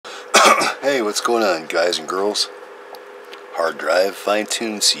Hey, what's going on, guys and girls? Hard drive,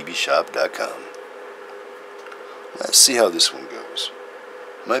 fine-tuned, cbshop.com. Let's see how this one goes.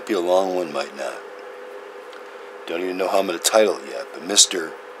 Might be a long one, might not. Don't even know how I'm going to title it yet, but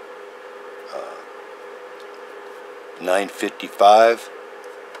Mr. 955,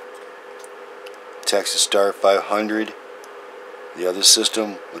 Texas Star 500, the other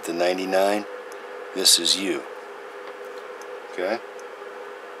system with the 99, this is you. Okay?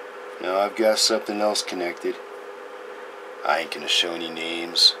 Now I've got something else connected. I ain't gonna show any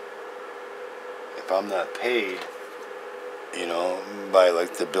names. If I'm not paid, you know, by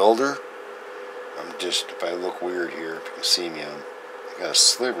like the builder, I'm just, if I look weird here, if you can see me, I got a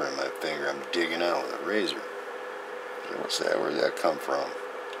sliver in my finger I'm digging out with a razor. What's that? Where did that come from?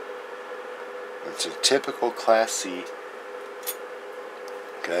 It's a typical Class C.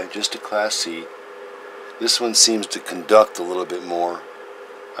 Okay, just a Class C. This one seems to conduct a little bit more.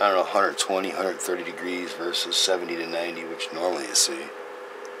 I don't know, 120, 130 degrees versus 70 to 90, which normally you see.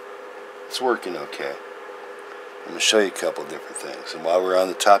 It's working okay. I'm going to show you a couple different things. And while we're on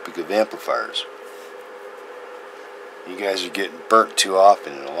the topic of amplifiers, you guys are getting burnt too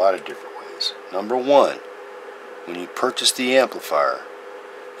often in a lot of different ways. Number one, when you purchase the amplifier,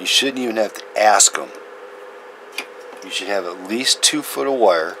 you shouldn't even have to ask them. You should have at least 2 foot of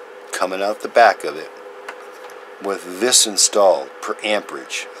wire coming out the back of it with this installed per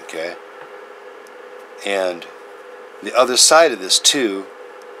amperage, okay? And the other side of this too,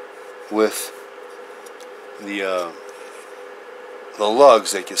 with the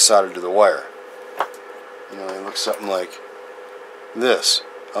lugs that get soldered to the wire. You know, they look something like this.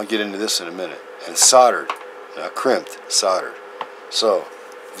 I'll get into this in a minute. And soldered, not crimped, soldered. So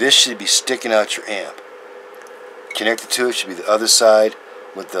this should be sticking out your amp. Connected to it should be the other side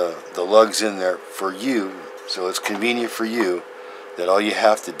with the lugs in there for you. So it's convenient for you that all you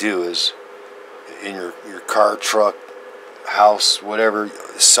have to do is, in your car, truck, house, whatever,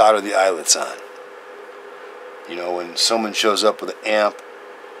 solder the eyelets on. You know, when someone shows up with an amp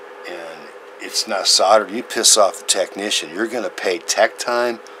and it's not soldered, you piss off the technician. You're going to pay tech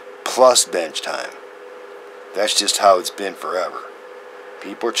time plus bench time. That's just how it's been forever.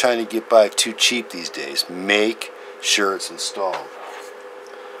 People are trying to get by too cheap these days. Make sure it's installed.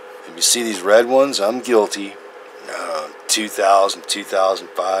 If you see these red ones, I'm guilty. 2000,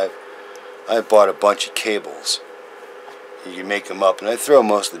 2005, I bought a bunch of cables. You can make them up, and I throw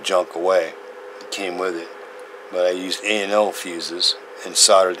most of the junk away that came with it. But I used A&L fuses and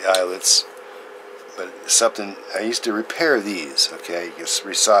soldered the eyelets. But something, I used to repair these, okay? You can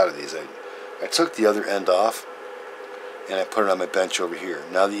resolder these. I took the other end off, and I put it on my bench over here.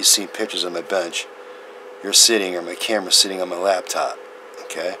 Now that you've seen pictures of my bench, you're sitting, or my camera's sitting on my laptop,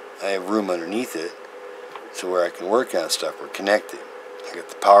 okay? I have room underneath it to where I can work on stuff. We're connected. I got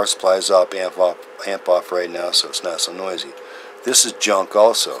the power supplies up, amp off right now, so it's not so noisy. This is junk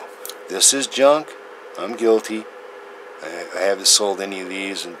also. This is junk. I'm guilty. I haven't sold any of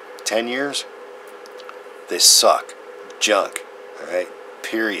these in 10 years. They suck. Junk. Alright?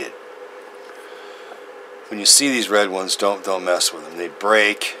 Period. When you see these red ones, don't mess with them. They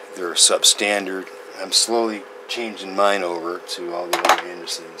break. They're substandard. I'm slowly changing mine over to all the other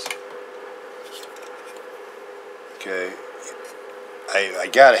Andersons. Okay, I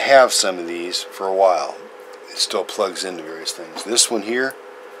gotta have some of these for a while. It still plugs into various things. This one here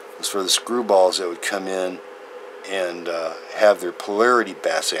was for the screw balls that would come in and have their polarity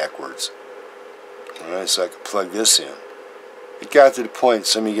backwards. Alright, so I could plug this in. It got to the point,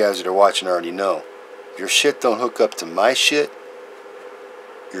 some of you guys that are watching already know, if your shit don't hook up to my shit,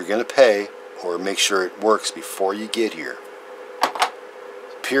 you're gonna pay, or make sure it works before you get here.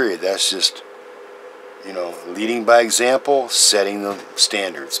 Period. That's just, you know, leading by example, setting the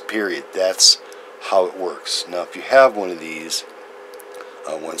standards, period. That's how it works. Now, if you have one of these,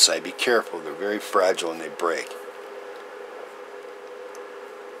 one side, be careful. They're very fragile and they break.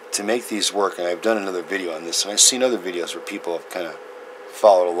 To make these work, and I've done another video on this, and I've seen other videos where people have kind of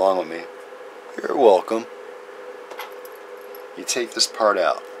followed along with me. You're welcome. You take this part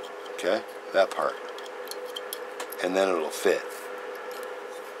out, okay? That part. And then it'll fit.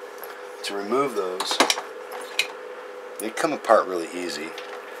 To remove those, they come apart really easy.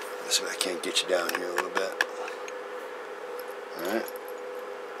 Let's see if I can't get you down here a little bit. Alright.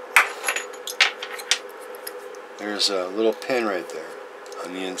 There's a little pin right there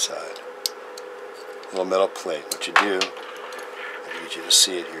on the inside. A little metal plate. What you do, I'll get you to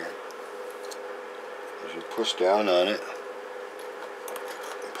see it here, is you push down on it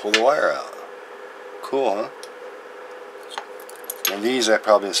and pull the wire out. Cool, huh? And these, I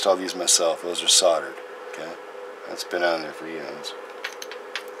probably installed these myself. Those are soldered. Okay, that's been on there for years.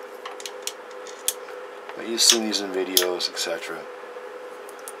 but you've seen these in videos, etc.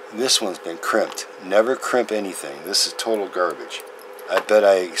 This one's been crimped. Never crimp anything. This is total garbage. I bet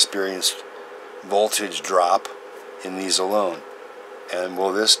I experienced voltage drop in these alone. And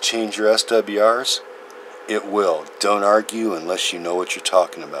will this change your SWRs? It will. Don't argue unless you know what you're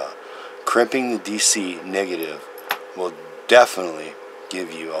talking about. Crimping the DC negative will definitely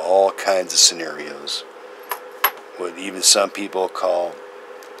give you all kinds of scenarios. What even some people call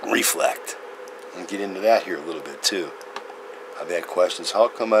reflect. I'll get into that here a little bit too. I've had questions, how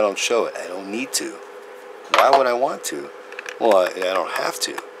come I don't show it? I don't need to. Why would I want to? Well, I don't have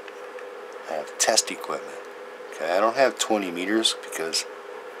to. I have test equipment. Okay, I don't have 20 meters because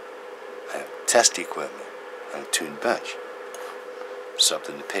I have test equipment on a tuned bench.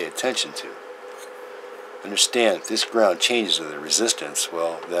 Something to pay attention to. Understand, if this ground changes with the resistance,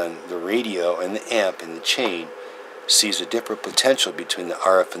 well, then the radio and the amp and the chain sees a different potential between the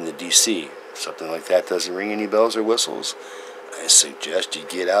RF and the DC. Something like that doesn't ring any bells or whistles. I suggest you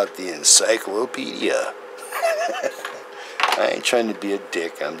get out the encyclopedia. I ain't trying to be a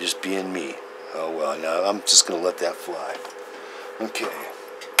dick, I'm just being me. Oh well, now I'm just going to let that fly. Okay.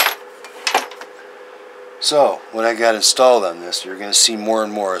 So, what I got installed on this, you're going to see more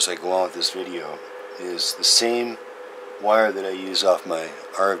and more as I go on with this video, is the same wire that I use off my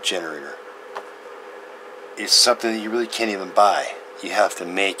RF generator. It's something that you really can't even buy. You have to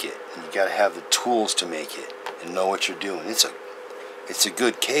make it. And you got to have the tools to make it and know what you're doing. It's a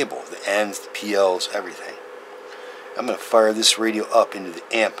good cable. The ends, the PLs, everything. I'm going to fire this radio up into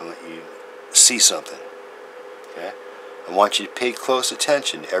the amp and let you see something. Okay? I want you to pay close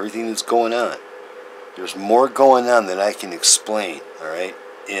attention to everything that's going on. There's more going on than I can explain, alright,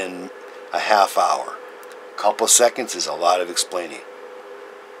 in a half hour. A couple seconds is a lot of explaining.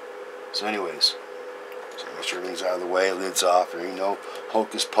 So anyways, so make sure everything's out of the way, lid's off. There ain't no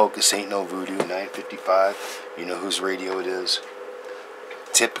hocus pocus, ain't no voodoo. 955, you know whose radio it is.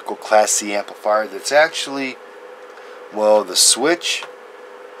 Typical Class C amplifier that's actually, well, the switch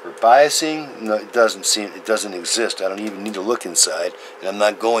for biasing, no, it doesn't exist. I don't even need to look inside, and I'm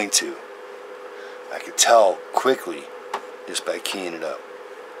not going to. I could tell quickly just by keying it up.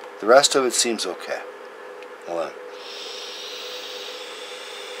 The rest of it seems okay. Hold on.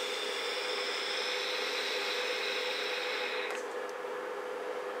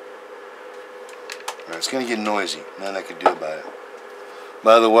 Alright, it's going to get noisy. Nothing I could do about it.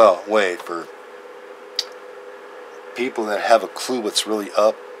 By the way, for people that have a clue what's really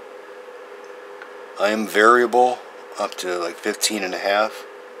up, I am variable up to like 15.5.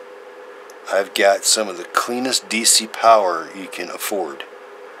 I've got some of the cleanest DC power you can afford.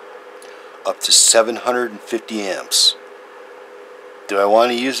 Up to 750 amps. Do I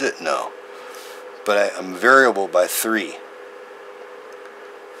want to use it? No. But I'm variable by 3.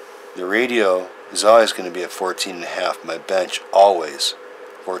 The radio is always going to be at 14.5. My bench, always.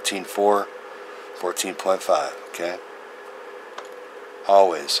 14.4, 14.5, okay?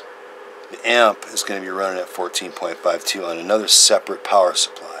 Always. The amp is going to be running at 14.52 on another separate power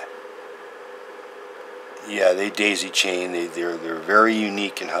supply. Yeah, they daisy chain. They're very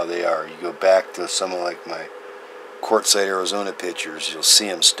unique in how they are. You go back to some of like my Quartzsite Arizona pictures, you'll see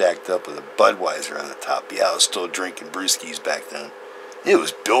them stacked up with a Budweiser on the top. Yeah, I was still drinking brewskis back then. It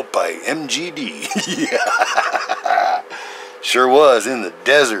was built by MGD. Yeah, sure was, in the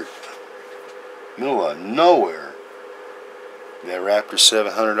desert, middle of nowhere. That Raptor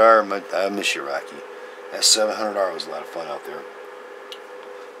 700R, I miss you, Rocky. That 700R was a lot of fun out there.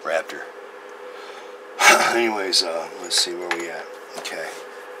 Raptor. Anyways, let's see where we at. Okay.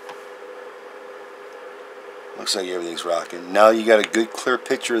 Looks like everything's rocking. Now you got a good clear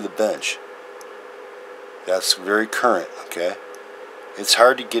picture of the bench. That's very current, okay? It's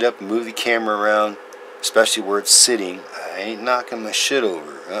hard to get up and move the camera around, especially where it's sitting. I ain't knocking my shit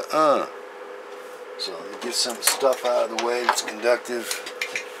over. So let me get some stuff out of the way that's conductive.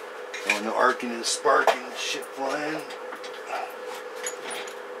 No arcing and sparking, shit flying.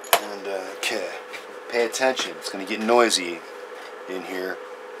 And, okay. Pay attention. It's going to get noisy in here.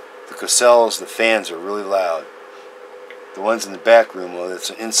 The Cosels, the fans are really loud. The ones in the back room, well, it's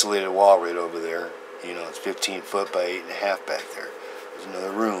an insulated wall right over there. You know, it's 15 foot by 8.5 back there. There's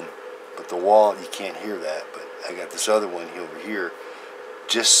another room. But the wall, you can't hear that. But I got this other one over here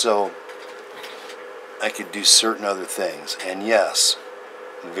just so I could do certain other things. And yes,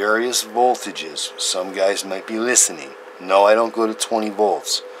 various voltages. Some guys might be listening. No, I don't go to 20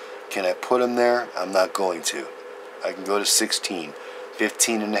 volts. Can I put them there? I'm not going to. I can go to 16.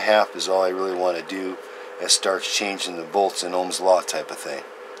 15.5 is all I really want to do. It starts changing the volts in Ohm's law type of thing.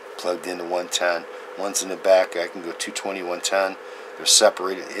 Plugged into 110. One's in the back. I can go 220, 110. They're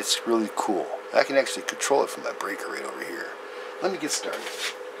separated. It's really cool. I can actually control it from my breaker right over here. Let me get started.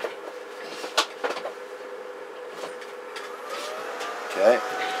 Okay,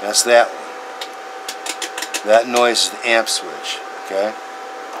 that's that one. That noise is the amp switch. Okay,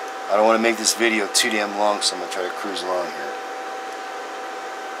 I don't want to make this video too damn long, so I'm going to try to cruise along here.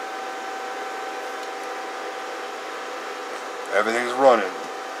 Everything's running.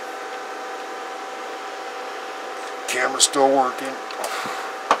 Camera's still working.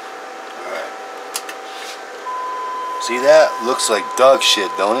 Alright. See that? Looks like dog shit,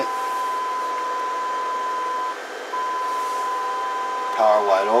 don't it? Power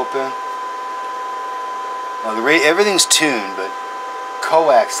wide open. Now everything's tuned, but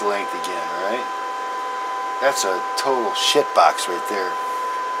coax length again, alright? That's a total shit box right there.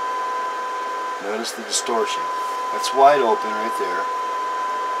 Notice the distortion. That's wide open right there.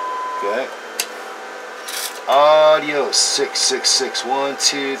 Okay. Audio 6, 6, 6, 1,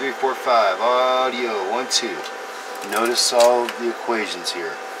 2, 3, 4, 5. Audio 1, 2. Notice all the equations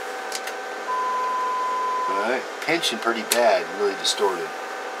here. Alright. Pinching pretty bad, really distorted.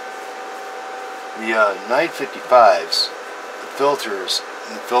 The 955s, the filters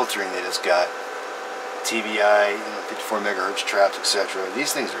and the filtering that it's got, TVI, 54 megahertz traps, etc.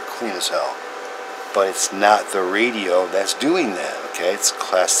 These things are clean as hell. But it's not the radio that's doing that, okay? It's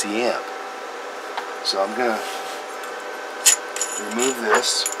Class C amp. So I'm going to remove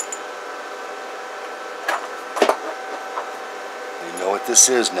this. You know what this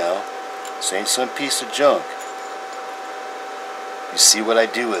is now. This ain't some piece of junk. You see what I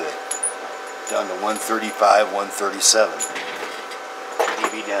do with it. Down to 135, 137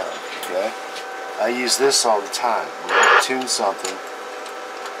 dB down, okay? I use this all the time. When I tune something,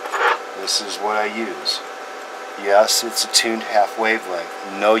 this is what I use. Yes, it's a tuned half wavelength.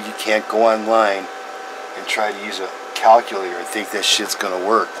 No, you can't go online and try to use a calculator and think that shit's gonna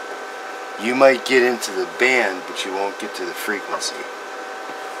work. You might get into the band, but you won't get to the frequency.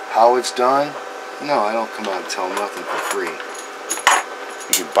 How it's done? No, I don't come out and tell nothing for free.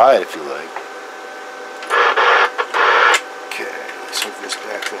 You can buy it if you like. Okay, let's hook this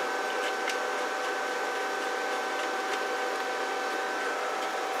back up.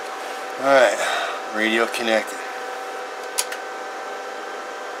 Alright, radio connected.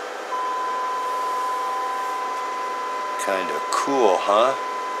 Kinda cool, huh?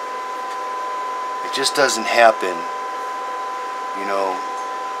 It just doesn't happen, you know,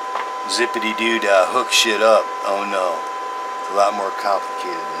 zippity-doo to hook shit up. Oh no, it's a lot more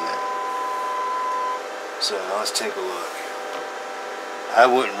complicated than that. So now let's take a look. I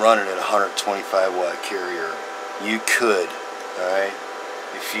wouldn't run it at a 125 watt carrier. You could, alright?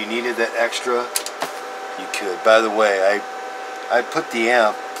 If you needed that extra, you could. By the way, I put the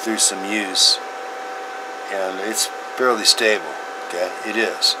amp through some use, and it's fairly stable. Okay, it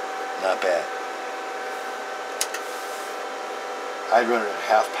is not bad. I'd run it at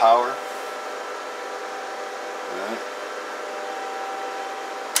half power. Alright.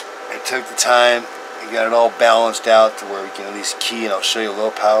 I took the time and got it all balanced out to where we can at least key, and I'll show you low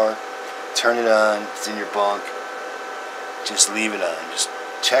power. Turn it on. It's in your bunk. Just leave it on. Just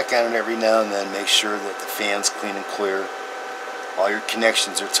check on it every now and then. Make sure that the fan's clean and clear. All your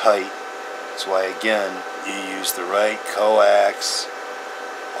connections are tight. That's why, again, you use the right coax,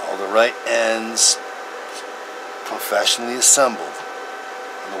 all the right ends, professionally assembled.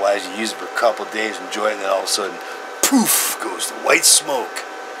 Otherwise, you use it for a couple of days, enjoy it, and then all of a sudden, poof, goes the white smoke.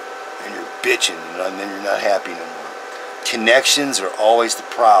 And you're bitching, and then you're not happy no more. Connections are always the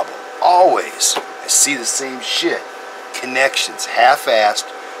problem. Always. I see the same shit. Connections. Half-assed,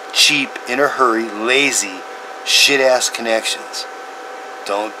 cheap, in a hurry, lazy, shit-ass connections.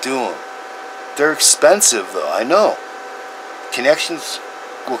 Don't do them. They're expensive, though, I know. Connections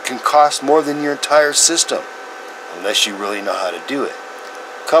can cost more than your entire system, unless you really know how to do it.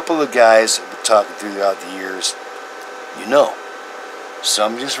 A couple of guys I've been talking throughout the years, you know.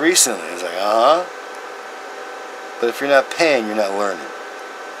 Some just recently. It's like, But if you're not paying, you're not learning.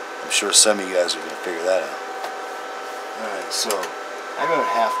 I'm sure some of you guys are going to figure that out. Alright, so I got it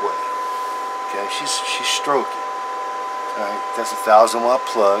halfway. Okay, she's stroking. Alright, that's a 1000 watt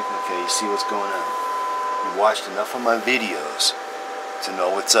plug. Okay, you see what's going on. You watched enough of my videos to know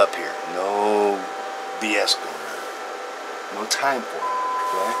what's up here. No BS going on. No time for it.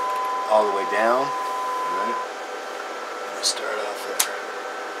 Okay? All the way down. Alright? Let's start off there.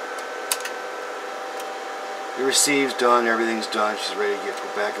 The receive's done, everything's done. She's ready to get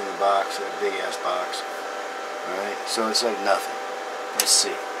put back in the box, that big ass box. Alright, so it's like nothing. Let's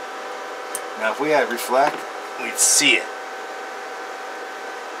see. Now if we had reflect, we'd see it.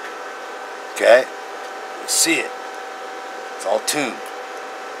 Okay? We'd see it. It's all tuned.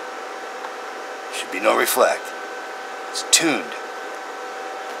 be no reflect. It's tuned.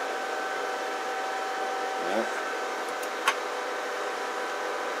 Yeah.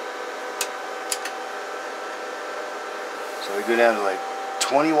 So we go down to like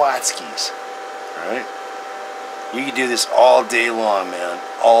 20 watt skis. Alright? You can do this all day long, man.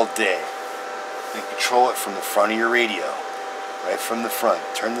 All day. You control it from the front of your radio. Right from the front.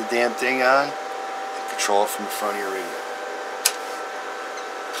 Turn the damn thing on and control it from the front of your radio.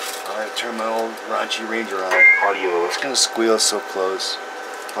 Alright, turn my old raunchy Ranger on. Audio. It's going to squeal so close.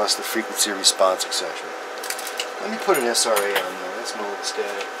 Plus the frequency response, etc. Let me put an SRA on there. That's an old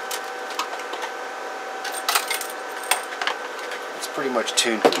static. It's pretty much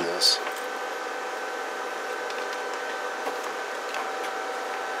tuned for this.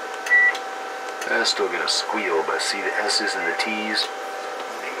 It's still going to squeal, but see the S's and the T's?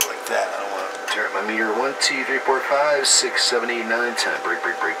 Maybe like that. I don't want to tear up my meter. 1, 2, 3, 4, 5, 6, 7, 8, 9, 10. Break,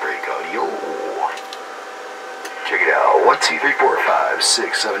 break, break, break. Audio. Check it out. 1, 2, 3, 4, 5,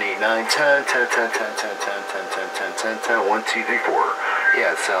 6, 7, 8, 9, 10, 10, 10, 10, 10, 10, 10, 10, 10, 10, 10, 1, 2, 3, 4.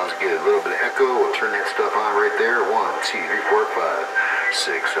 Yeah, it sounds good. A little bit of echo. We'll turn that stuff on right there. 1, 2, 3, 4, 5,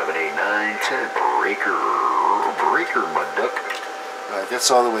 6, 7, 8, 9, 10. Breaker. Breaker, my duck. Alright,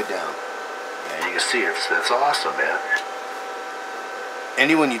 that's all the way down. And you can see that's awesome, man.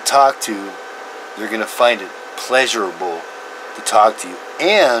 Anyone you talk to, they're going to find it pleasurable to talk to you,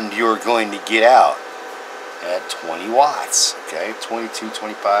 and you're going to get out at 20 watts. Okay, 22,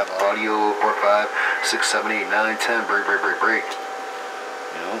 25, audio, 4, 5, 6, 7, 8, 9, 10, break, break, break, break.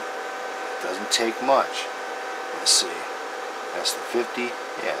 You know, it doesn't take much. Let's see. That's the 50.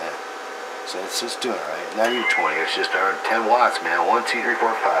 Yeah. So it's just doing it, right? Not even 20. It's just our 10 watts, man. 1, 2, 3,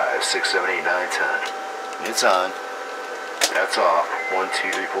 4, 5, 6, 7, 8, 9, 10. It's on. That's off. 1,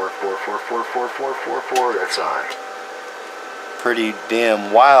 2, 3, 4, 4, 4, 4, 4, 4, 4, 4. That's on. Pretty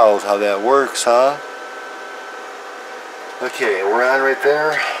damn wild how that works, huh? Okay, we're on right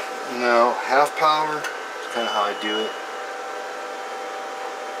there. Now, half power. That's kind of how I do it.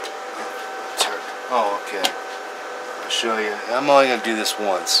 Oh, okay. I'll show you. I'm only going to do this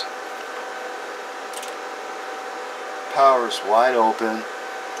once. Power's wide open.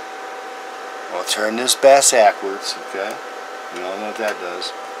 I'll turn this bass backwards, okay? We all know what that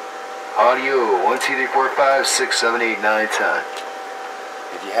does. Audio, 1, 2, 3, 4, 5, 6, 7, 8, 9, 10.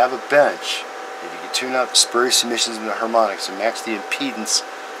 If you have a bench, if you can tune out the spurious emissions and the harmonics and max the impedance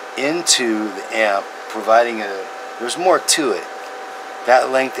into the amp, providing there's more to it. That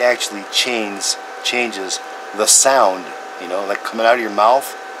length actually changes the sound, you know, like coming out of your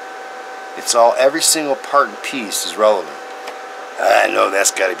mouth. It's all, every single part and piece is relevant. I know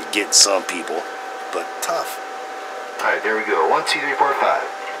that's got to be getting some people, but tough. Alright, there we go. 1, 2, 3, 4, 5.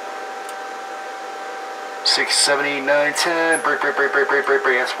 6, 7, 8, 9, 10. Break, break, break, break, break, break,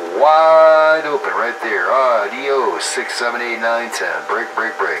 break. That's wide open right there. Audio. 6, 7, 8, 9, 10. Break,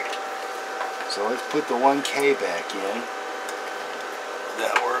 break, break. So let's put the 1K back in.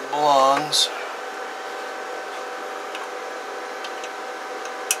 That where it belongs.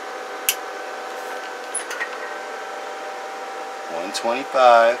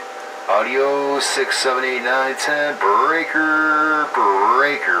 $125. Audio 6, 7, 8, 9, 10. Breaker,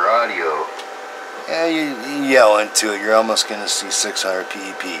 breaker, audio. Yeah, you yell into it, you're almost going to see 600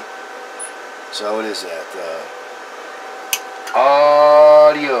 PEP. So what is that?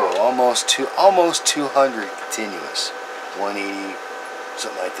 Audio almost 200 continuous. 180,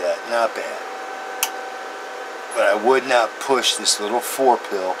 something like that. Not bad. But I would not push this little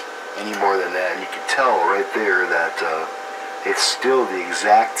 4-pill any more than that. And you can tell right there that it's still the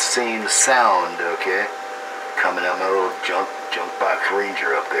exact same sound, okay? Coming out my little junk box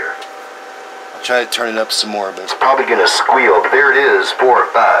Ranger up there. I'll try to turn it up some more, but it's probably gonna squeal. But there it is, 4,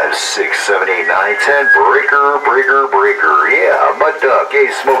 5, 6, 7, 8, 9, 10. Breaker, breaker, breaker. Yeah, mud duck. Hey,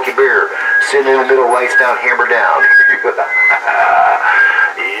 Smokey Bear, sitting in the middle, lights down, hammer down.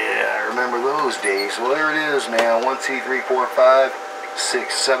 Yeah, I remember those days. Well, there it is, man. 1, 2, 3, 4, 5,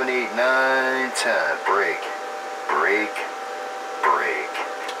 6, 7, 8, 9, 10. Break, break, break.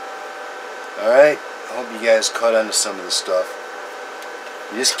 Alright, I hope you guys caught on to some of the stuff.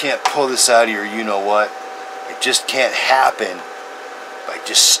 You just can't pull this out of your you-know-what. It just can't happen by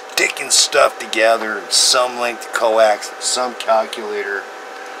just sticking stuff together in some length coax, some calculator.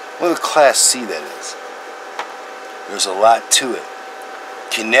 What a Class C that is. There's a lot to it.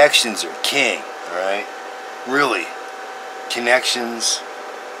 Connections are king, alright? Really. Connections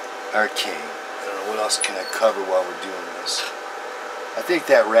are king. I don't know what else can I cover while we're doing this. I think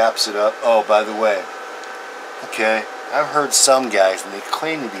that wraps it up. Oh, by the way. Okay. I've heard some guys, and they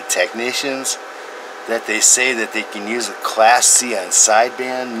claim to be technicians, that they say that they can use a Class C on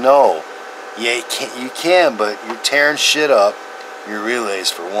sideband. No. Yeah, you can, but you're tearing shit up. Your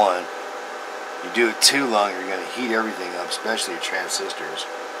relays, for one. You do it too long, you're going to heat everything up, especially your transistors.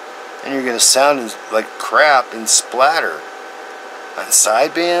 And you're going to sound like crap and splatter. On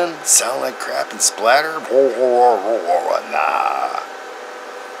sideband, sound like crap and splatter? Nah.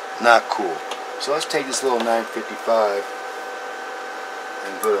 Not cool. So let's take this little 955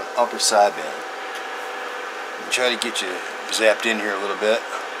 and go to upper sideband. And try to get you zapped in here a little bit.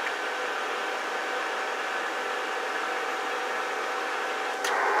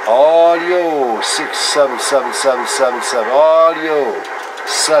 Audio 6777777. Audio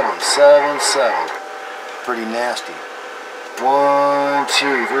 777. Pretty nasty. 1,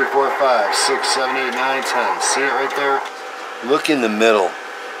 2, 3, 4, 5, 6, 7, 8, 9, 10. See it right there? Look in the middle.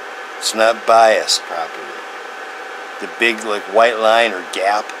 It's not biased properly. The big like white line or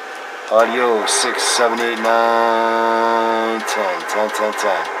gap. Audio 6, 7, 8, 9, 10. 10, 10,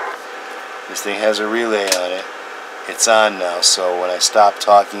 10. This thing has a relay on it. It's on now, so when I stop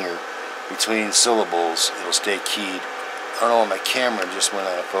talking or between syllables, it'll stay keyed. I don't know why my camera just went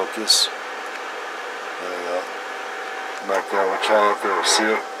out of focus. There we go. Right there, we'll try it there. See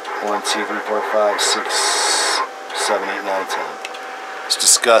it? 1, 2, 3, 4, 5, 6, 7, 8, 9, 10. It's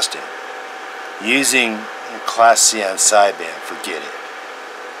disgusting. Using Class C on sideband, forget it.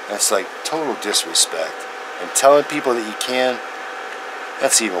 That's like total disrespect. And telling people that you can,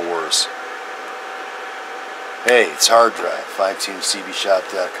 that's even worse. Hey, it's Hard Drive,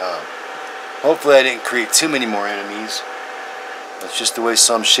 finetunecbshop.com. Hopefully I didn't create too many more enemies. That's just the way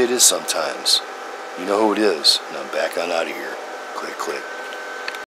some shit is sometimes. You know who it is, and I'm back on out of here. Click, click.